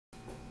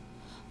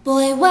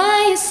Boy,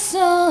 why you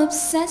so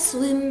obsessed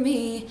with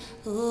me?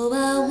 Oh,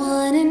 I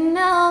wanna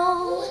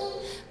know.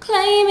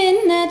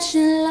 Claiming that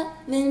you're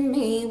loving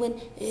me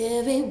when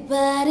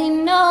everybody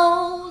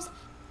knows.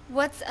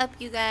 What's up,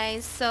 you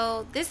guys?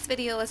 So this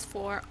video is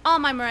for all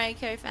my Mariah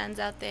Carey fans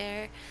out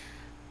there.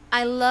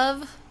 I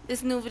love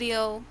this new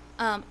video.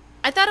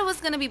 I thought it was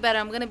gonna be better,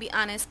 I'm gonna be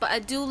honest, but I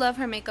do love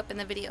her makeup in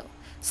the video.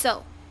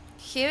 So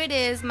here it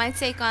is, my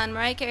take on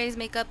Mariah Carey's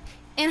makeup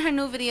in her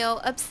new video,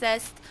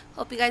 Obsessed.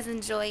 Hope you guys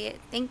enjoy it.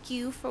 Thank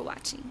you for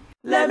watching.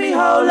 Let me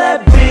hold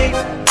that beat.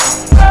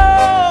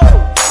 Oh.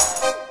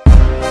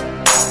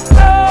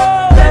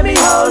 Oh. Let me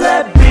hold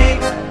that beat.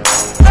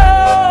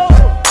 Oh.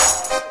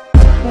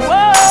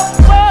 Whoa,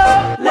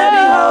 whoa. Let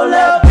me hold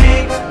that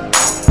beat.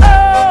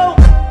 Oh.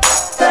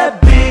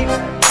 That beat.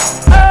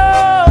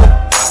 Oh.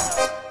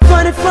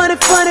 Funny, funny,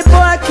 funny, boy,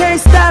 I can't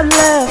stop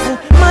laughing.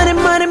 Money,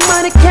 money,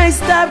 money, can't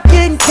stop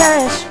getting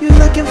cash. You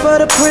looking for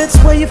the prince,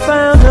 where you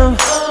found him?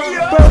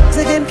 Broke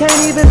again, can't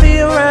even be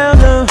around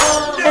them.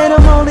 And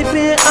I'm only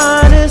being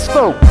honest,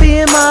 folk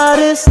being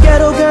modest.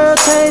 Ghetto girl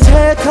change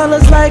hair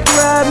colors like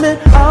Rodman.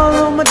 All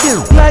on my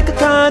dude like a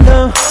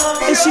condom.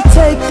 And she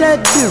take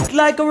that dude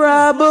like a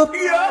robber.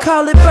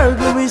 Call it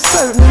burglary,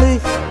 certainly.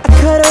 I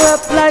cut her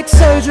up like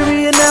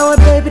surgery. And now her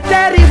baby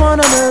daddy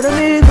wanna murder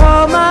me.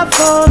 Call my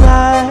phone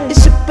line,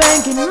 it's your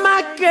banking,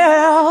 my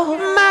girl,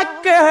 my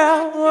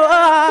girl.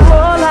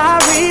 All I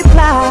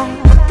reply,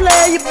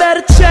 player, you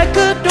better check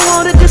her. Don't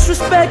wanna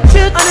disrespect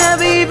you. I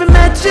never even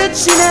met you.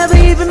 She never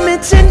even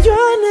mentioned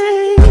your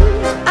name.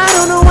 I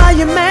don't know why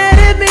you're mad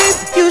at me.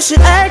 You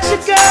should ask your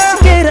girl.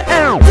 She gave her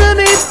out to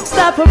me.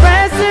 Stop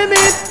harassing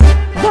me.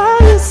 Why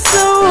you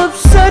so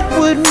upset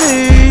with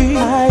me?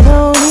 I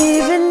don't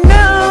even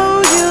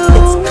know you.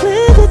 It's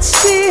clear that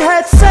she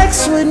had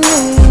sex with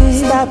me.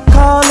 Stop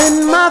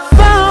calling my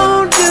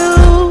phone,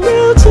 dude.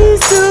 Real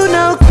cheese, do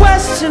no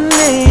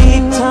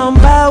questioning. Talking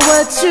about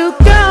what you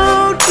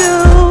gon' do.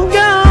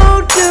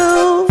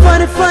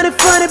 Funny, funny,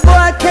 funny, boy,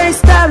 I can't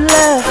stop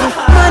laughing.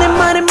 Money,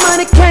 money,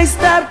 money, can't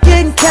stop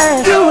getting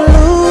cash. You would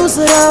lose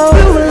it all.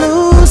 You would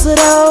lose it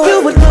all.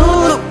 You would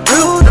lose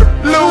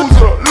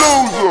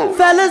loser.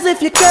 Fellas,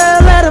 if your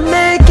girl let her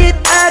man get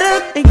at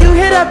her, and you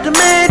hit up the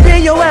man,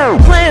 then you're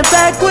out playing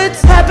backwards.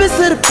 Happens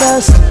to the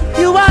best.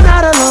 You are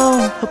not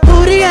alone. A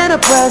booty and a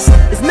breast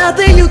is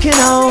nothing you can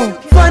own.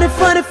 Funny,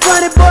 funny,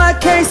 funny, boy, I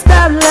can't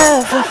stop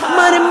laughing.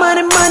 Money,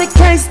 money, money,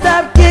 can't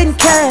stop getting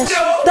cash.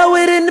 Throw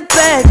it in the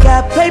bag,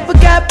 got paper,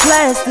 got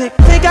plastic.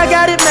 Think I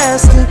got it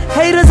mastered.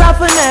 Haters are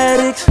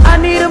fanatics. I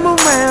need them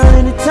around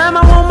anytime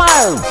I want my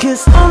own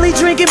kiss. Only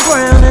drinking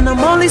brown and I'm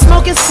only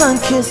smoking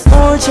Sunkist.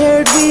 Orange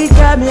haired weed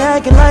got me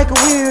acting like a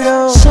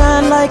weirdo.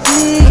 Shine like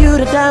me, you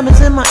the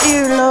diamonds in my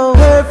earlobe.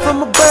 Heard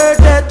from a bird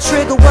that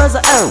trigger was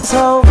an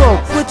asshole.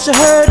 Put your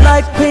head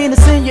like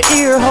penis in your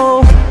ear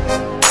hole.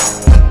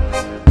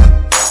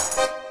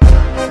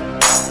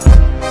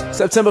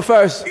 September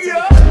 1st.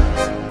 Yeah.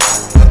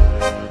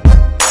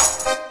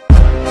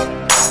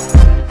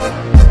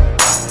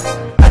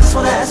 I just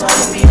wanna ask why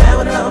you be mad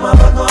when another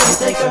motherfucker on you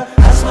take her. I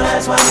just wanna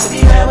ask why you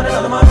be mad when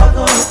another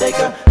motherfucker on you take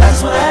her. I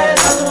just wanna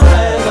ask, I just wanna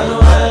ask, I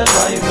just wanna ask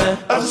why you mad.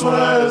 I just wanna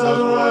ask, I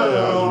just wanna ask,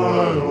 I just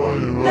wanna ask why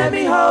you mad. Let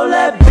me hold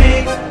that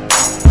beat.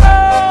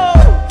 Oh.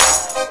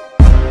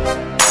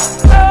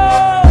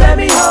 Oh. Let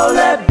me hold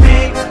that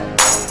beat.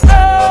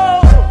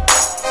 Oh.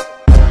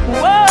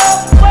 Whoa,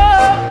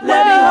 whoa.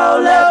 Let me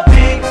hold that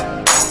beat.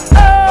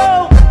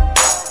 Oh.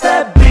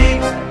 That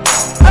beat.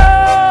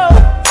 Oh.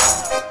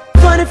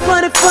 Funny,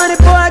 funny, funny,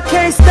 boy, I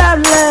can't stop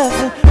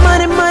laughing.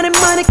 Money, money,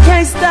 money,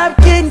 can't stop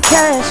getting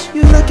cash.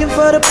 You looking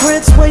for the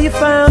prince, where you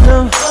found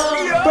him?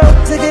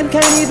 Broke again,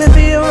 can't even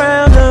be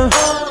around him.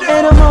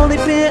 And I'm only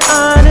being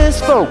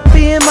honest, folk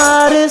being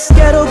modest.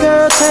 Ghetto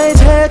girl change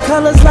hair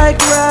colors like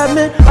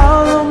Rodman.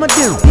 All on my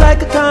dude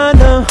like a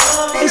condom.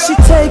 And she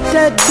take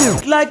that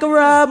dude like a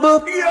robber.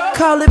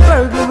 Call it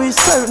burglary,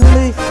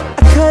 certainly.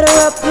 I cut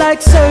her up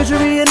like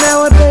surgery. And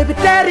now her baby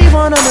daddy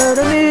wanna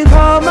murder me.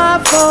 Call my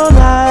phone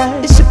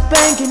line, it's your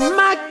banking,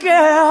 my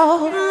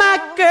girl, my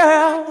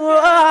girl.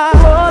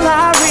 All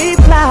I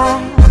reply,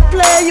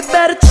 player, you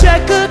better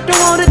check her. Don't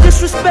wanna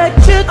disrespect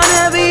you. I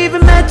never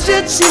even met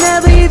you. She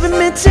never even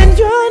mentioned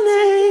your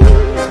name.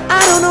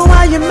 I don't know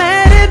why you're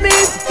mad at me.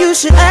 You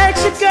should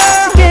ask your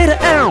girl. She gave her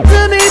out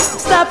to me.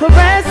 Stop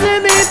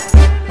harassing me.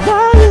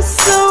 Why you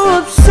so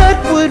upset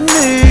with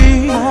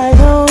me? I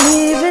don't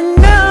even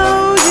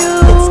know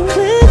you. It's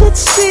clear that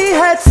she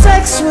had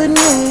sex with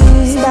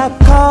me. Stop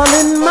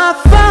calling my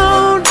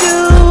phone,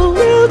 dude.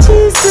 Real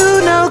cheese,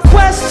 do no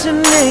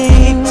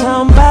questioning.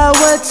 Talking about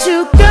what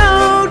you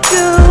gon'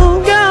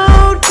 do,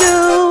 gon'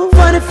 do.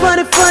 Funny,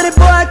 funny, funny,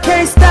 boy, I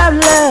can't stop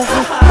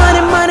laughing.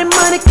 Money, money,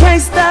 money,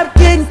 can't stop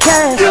getting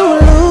cash. You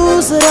would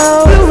lose it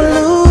all. You would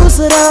lose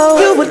it all.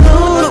 You would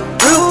lose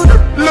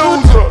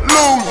loser.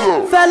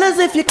 Fellas,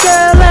 if your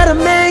girl let a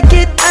man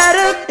get at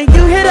her, and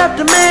you hit up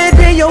the man,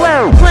 then you're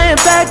out playing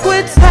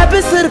backwards.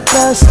 Happens to the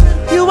best.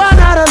 You are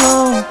not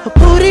alone. A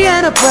booty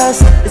and a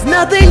breast is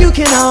nothing you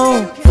can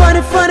own.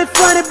 Funny, funny,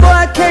 funny,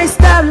 boy, I can't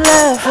stop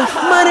laughing.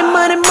 Money,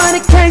 money, money,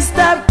 can't can't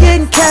stop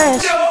getting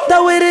cash.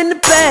 Throw it in the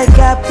bag,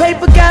 got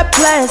paper, got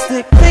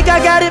plastic. Think I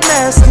got it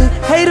mastered.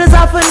 Haters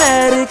are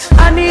fanatics.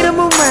 I need them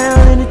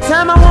around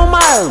anytime I want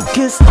my own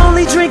kiss.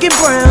 Only drinking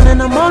brown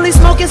and I'm only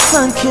smoking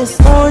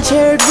Sunkist. Orange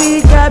haired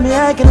weed got me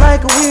acting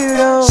like a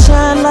weirdo.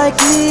 Shine like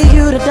me,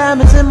 you the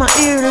diamonds in my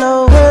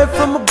earlobe. Heard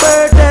from a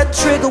bird that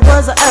trigger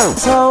was an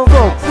asshole.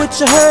 Put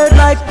your herd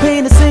like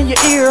penis in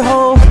your ear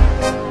hole.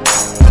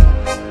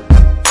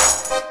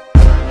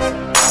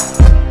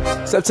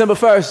 September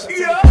 1st.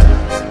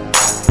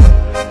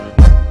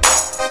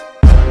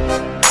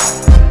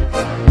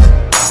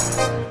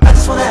 I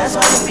just wanna ask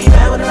why you be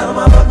mad when another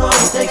motherfucker on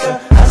you take her.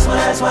 I just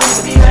wanna ask why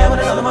you be mad when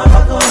another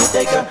motherfucker on you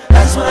take her.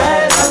 I just wanna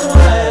ask, I just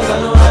wanna ask, I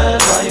just wanna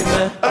ask why you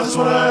mad. I just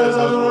wanna ask,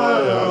 I just wanna ask, I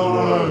just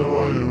wanna ask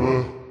why you mad.